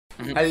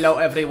Hello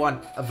everyone,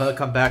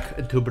 welcome back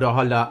to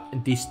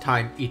Brawlhalla. This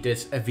time it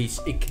is with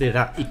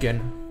Equira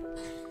again.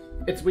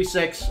 It's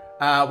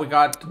V6. We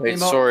got Wait,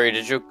 sorry,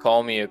 did you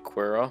call me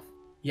Equira?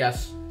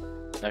 Yes.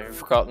 Have you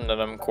forgotten that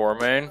I'm core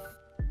main?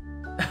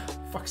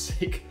 Fuck's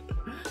sake.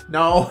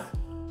 No.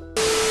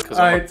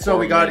 Alright, so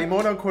we got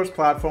emote on course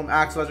platform,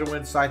 axe legend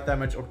win, side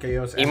damage, or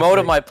chaos. Emote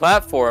on my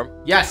platform?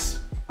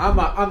 Yes. I'm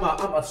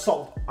a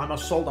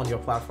sold on your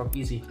platform,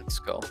 easy. Let's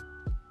go.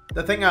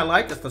 The thing I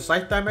like is the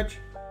side damage,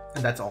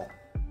 and that's all.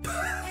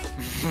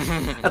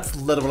 That's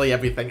literally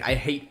everything. I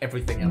hate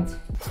everything else.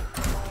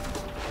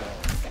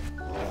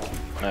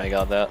 I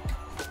got that.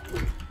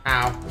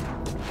 Ow.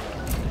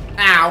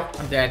 Ow!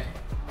 I'm dead.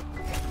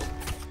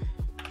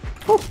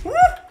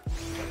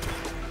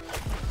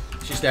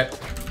 She's dead.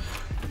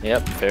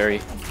 Yep,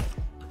 very.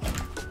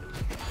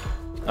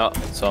 Oh,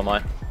 so am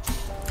I.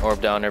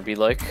 Orb down there be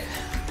like.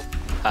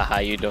 Haha,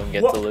 you don't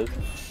get to live.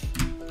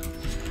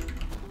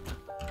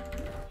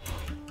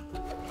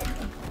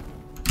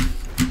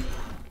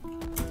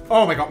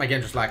 Oh my god, my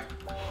game just lagged.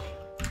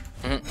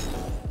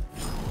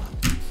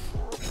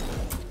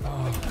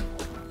 Oh.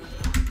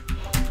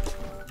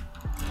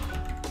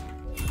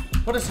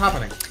 What is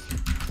happening?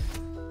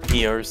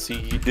 ER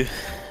seed.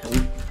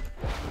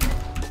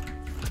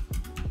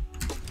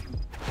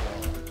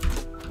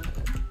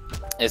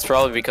 It's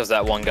probably because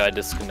that one guy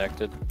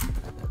disconnected.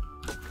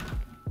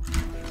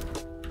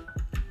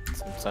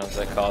 Sometimes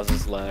that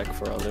causes lag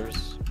for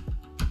others.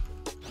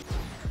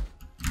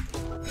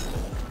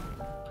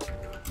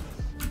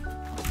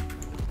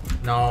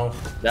 No.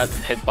 That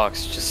hitbox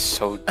is just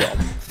so dumb.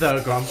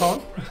 The ground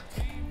pound?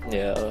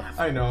 Yeah.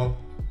 I know.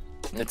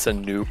 It's a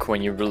nuke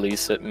when you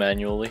release it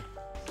manually.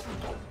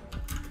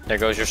 There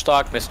goes your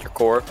stock, Mr.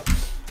 Core.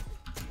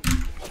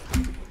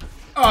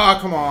 Oh,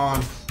 come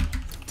on.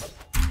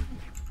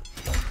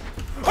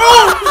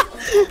 Oh!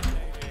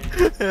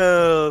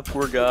 Oh,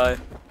 poor guy.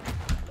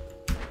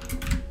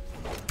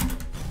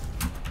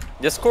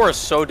 This Core is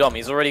so dumb.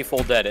 He's already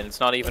full dead, and it's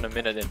not even a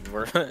minute in.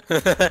 We're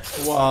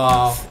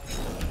Wow.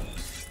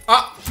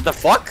 Ah! The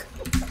fuck?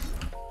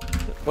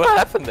 What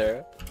happened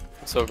there?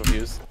 I'm so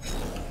confused.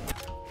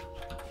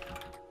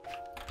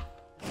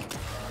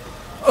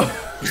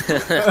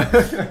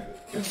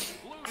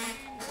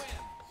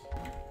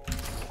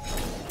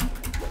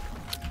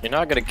 You're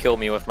not gonna kill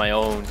me with my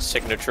own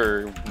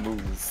signature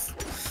move.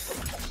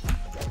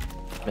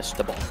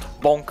 Mr.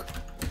 Bonk.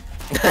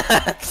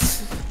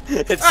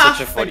 It's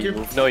such a funny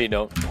move. No, you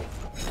don't.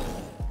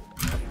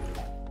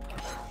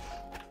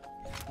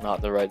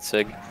 Not the right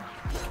sig.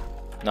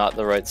 Not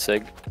the right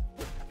sig.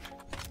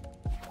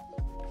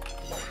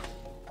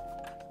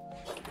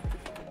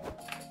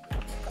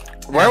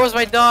 Where was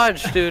my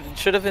dodge, dude? It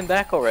should have been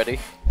back already.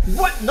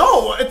 What?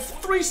 No, it's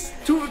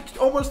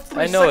almost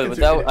 3 I know seconds.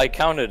 it, but that, I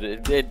counted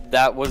it.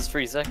 That was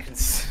 3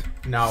 seconds.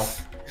 No.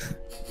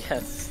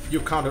 Yes. You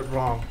counted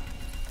wrong.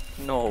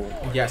 No.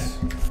 Yes.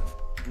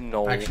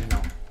 No. Actually,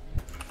 no.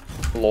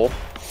 Lol.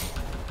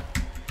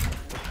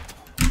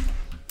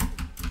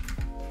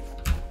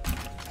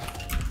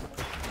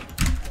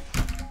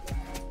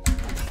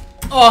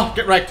 Oh,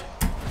 get wrecked.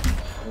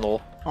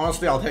 Lol.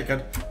 Honestly, I'll take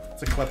it.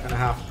 It's a clip and a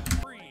half.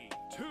 3,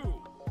 2.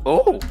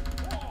 Oh.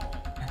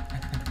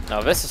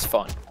 Now this is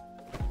fun.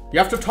 You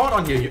have to taunt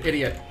on here, you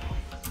idiot.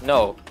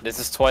 No, this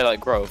is Twilight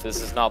Grove.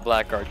 This is not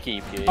Blackguard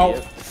Keep, you Oh.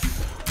 idiot.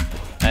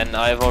 And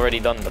I've already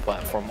done the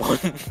platform one.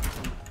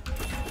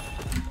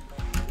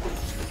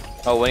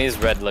 Oh, when he's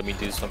red, let me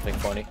do something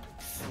funny.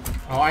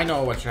 Oh, I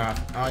know what you have.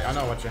 I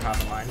know what you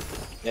have in mind.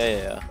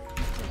 Yeah.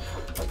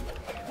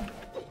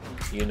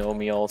 You know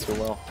me all too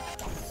well.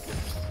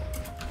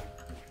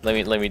 Let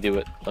me do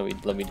it.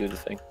 Let me do the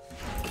thing.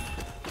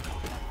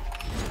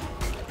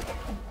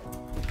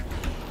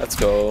 Let's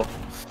go.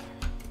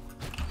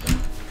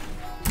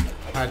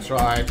 I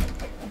tried.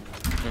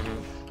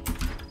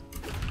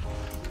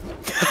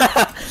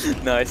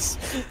 Nice.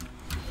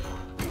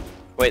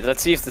 Wait,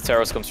 let's see if the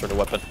Taros comes for the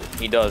weapon.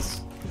 He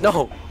does.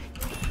 No!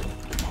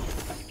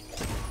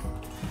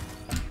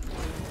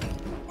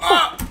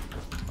 Ah!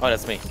 Oh,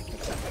 that's me.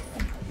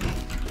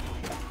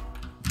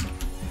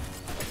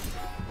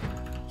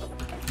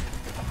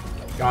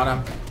 Got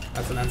him.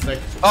 That's an N6.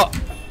 Oh!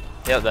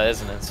 Yeah, that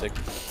is an N6.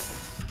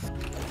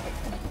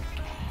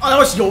 Oh, that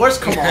was yours?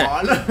 Come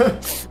on!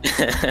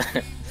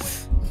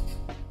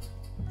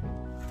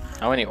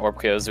 How many orb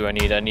kills do I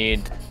need? I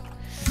need...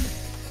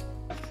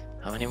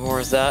 How many more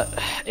is that?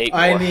 8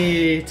 more. I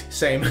need...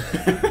 Same.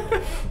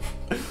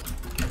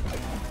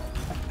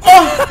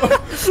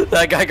 Oh!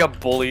 That guy got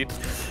bullied.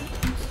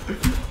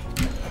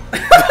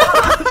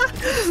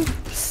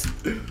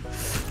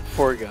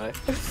 Poor guy.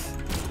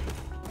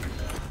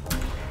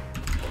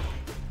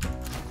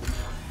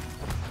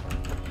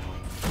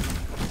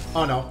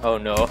 Oh no. Oh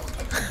no.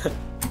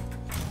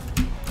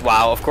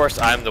 Wow, of course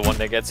I'm the one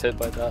that gets hit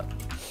by that.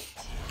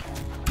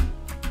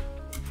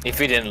 If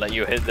he didn't let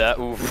you hit that,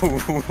 ooh.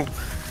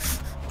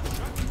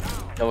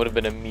 That would have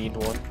been a mean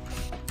one.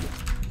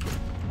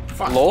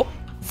 Fuck. Lol?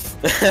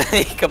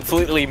 He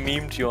completely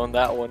memed you on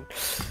that one.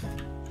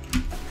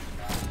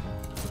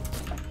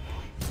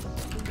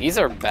 These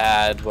are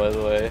bad, by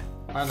the way.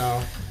 I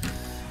know.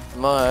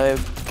 My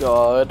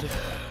god.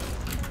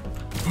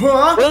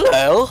 Huh? What the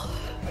hell?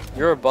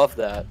 You're above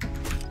that.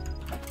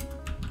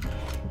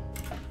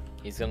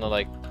 He's gonna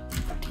like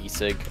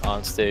desig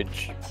on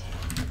stage.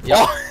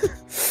 Yeah.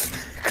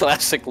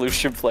 Classic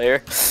Lucian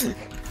player.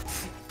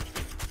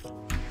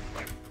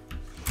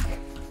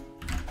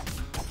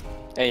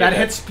 Hey, That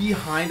hits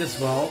behind as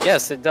well.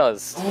 Yes, it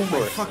does. Oh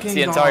my fucking It's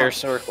the entire God.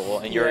 circle,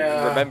 and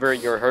Yeah. remember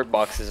your hurt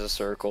box is a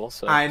circle.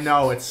 So I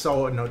know, it's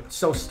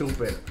so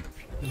stupid.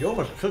 You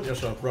almost killed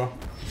yourself, bro.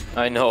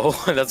 I know.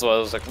 That's why I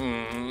was like,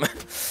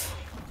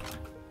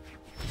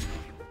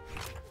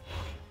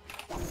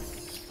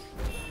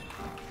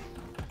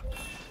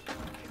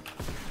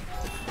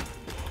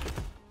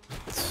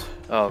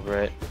 Oh,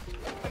 great.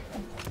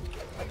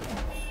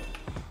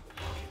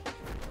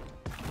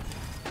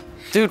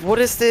 Dude, what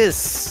is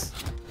this?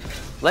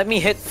 Let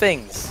me hit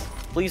things.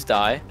 Please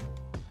die.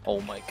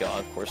 Oh my god,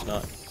 of course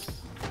not.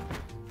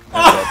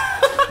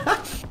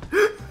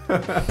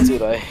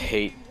 Dude, I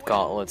hate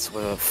gauntlets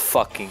with a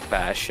fucking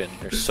passion.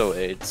 They're so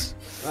AIDS.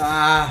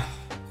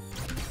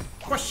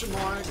 Question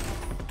mark.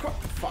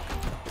 Fuck.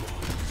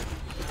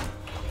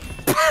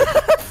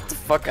 What the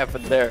fuck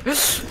happened there?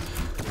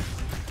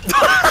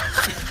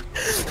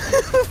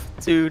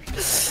 Dude.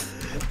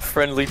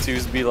 Friendly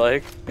twos be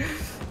like.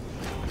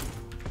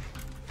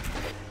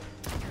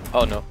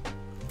 Oh no.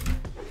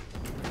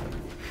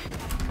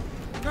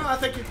 No,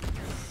 thank you.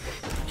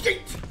 Yeet.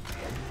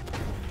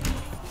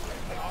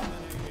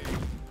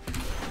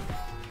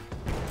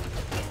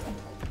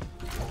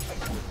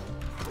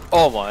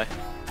 Oh my.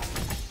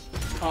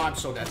 Oh, I'm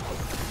so dead.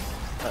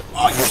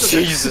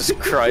 Jesus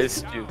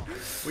Christ, dude.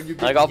 When you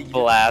I got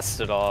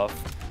blasted off.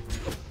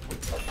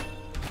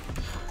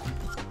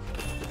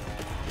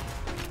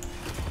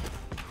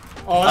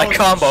 Oh, I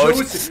comboed.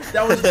 Juicy.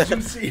 That was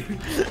juicy.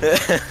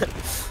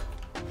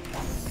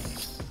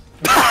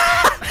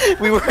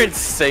 We were in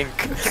sync.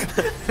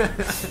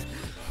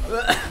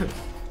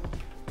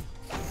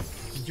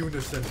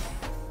 Unison.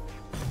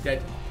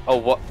 Dead. Oh,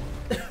 what?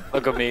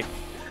 Look at me.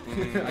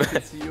 I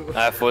can see you.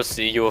 I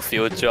foresee your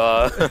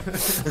future.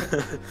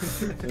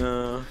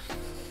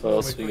 What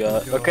else we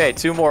got? God. Okay,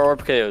 2 more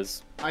orb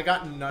KOs. I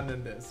got none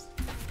in this.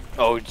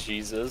 Oh,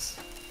 Jesus.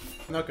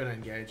 I'm not gonna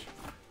engage.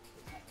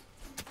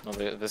 Oh,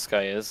 this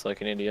guy is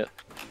like an idiot.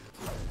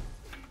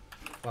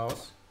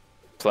 Close.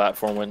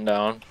 Platform went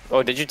down.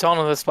 Oh, did you tell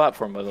him this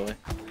platform, by the way?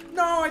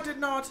 No, I did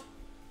not.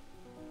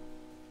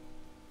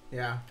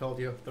 Yeah, told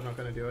you. They're not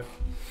gonna do it.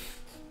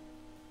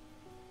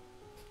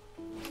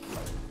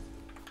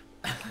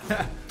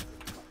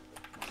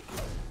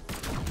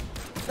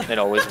 It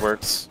always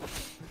works.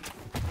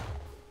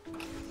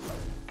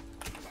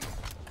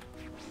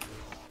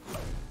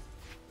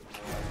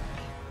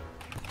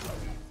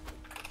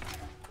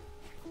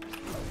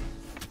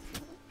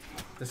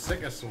 The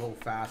sick is so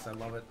fast. I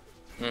love it.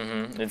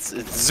 It's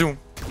zoom,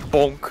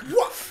 bonk,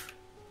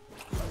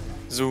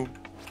 zoom,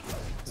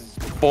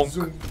 bonk,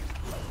 Zoom.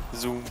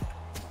 zoom.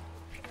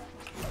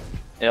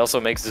 It also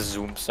makes the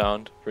zoom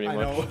sound, pretty I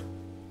much. know.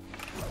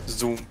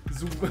 Zoom.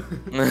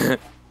 Zoom.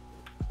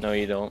 No,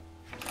 you don't.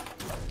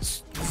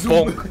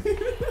 Zoom. Bonk.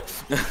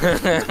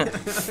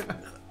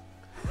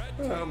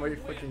 Oh my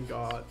fucking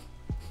god.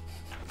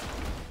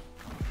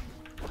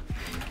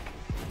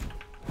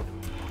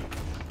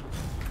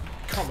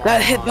 Come on.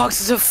 That hitbox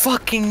is a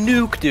fucking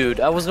nuke, dude.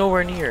 I was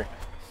nowhere near.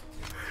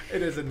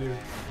 It is a nuke.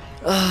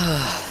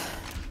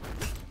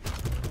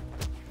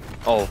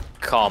 Oh,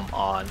 come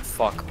on.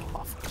 Fuck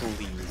off,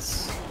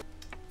 please.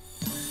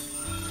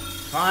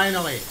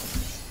 Finally.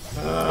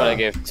 But I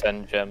gave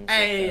 10 gems.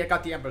 Hey, I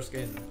got the Ember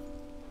skin.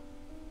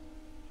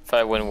 If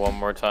I win one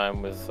more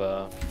time with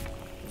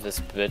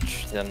this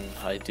bitch, then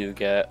I do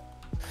get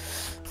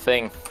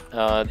thing.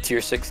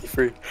 Tier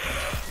 63.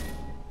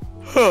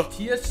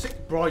 Tier 6?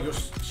 Bro, you're...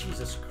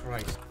 Jesus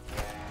Christ.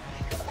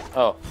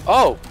 Oh.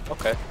 Oh!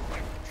 Okay.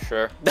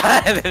 Sure.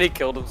 And then he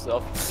killed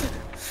himself.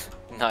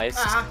 Nice.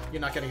 Ah,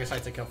 you're not getting a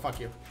sight to kill. Fuck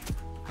you.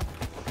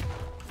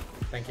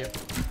 Thank you.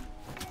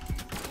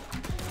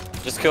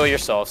 Just kill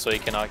yourself so you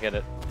cannot get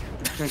it.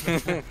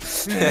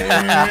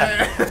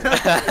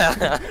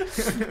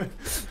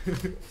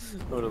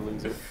 What a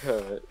loser.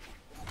 Alright.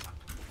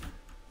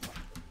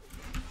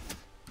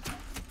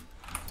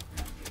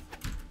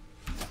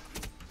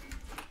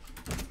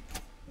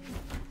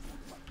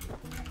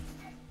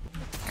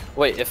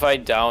 Wait, if I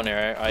down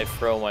air, I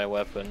throw my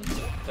weapon,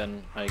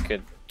 then I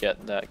could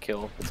get that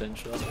kill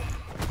potentially.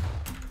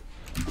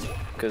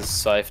 Because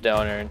scythe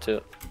down air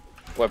into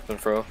weapon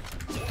throw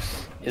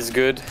is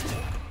good.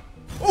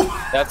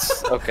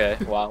 That's okay.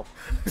 Wow.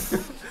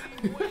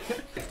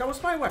 That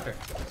was my weapon.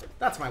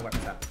 That's my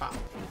weapon. That pop.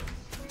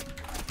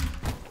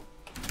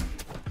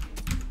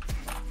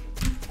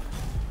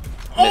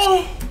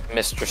 Oh!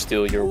 Mr.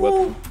 Steal your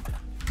weapon.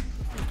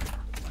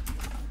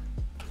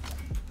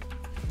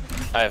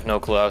 I have no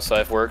clue how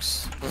scythe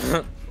works.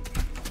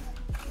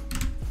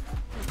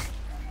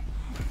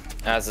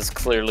 As is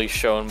clearly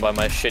shown by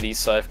my shitty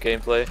scythe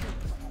gameplay.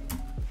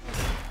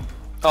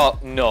 Oh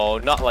no,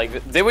 not like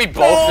that. Did we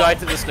both die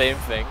to the same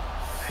thing?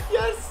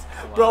 Yes,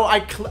 bro. I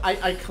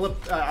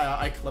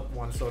clipped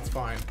one, so it's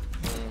fine.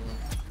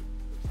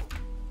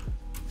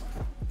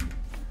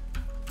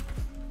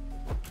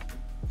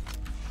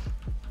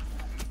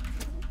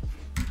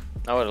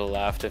 I would have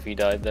laughed if he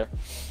died there.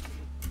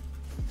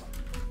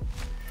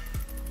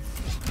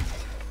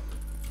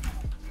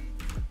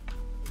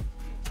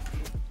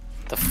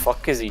 The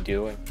fuck is he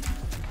doing?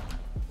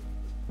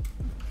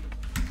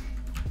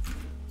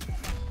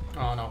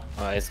 Oh no.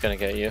 Oh, he's gonna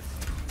get you.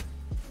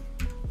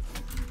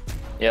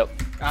 Yep.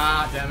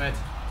 Ah, damn it.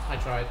 I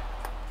tried.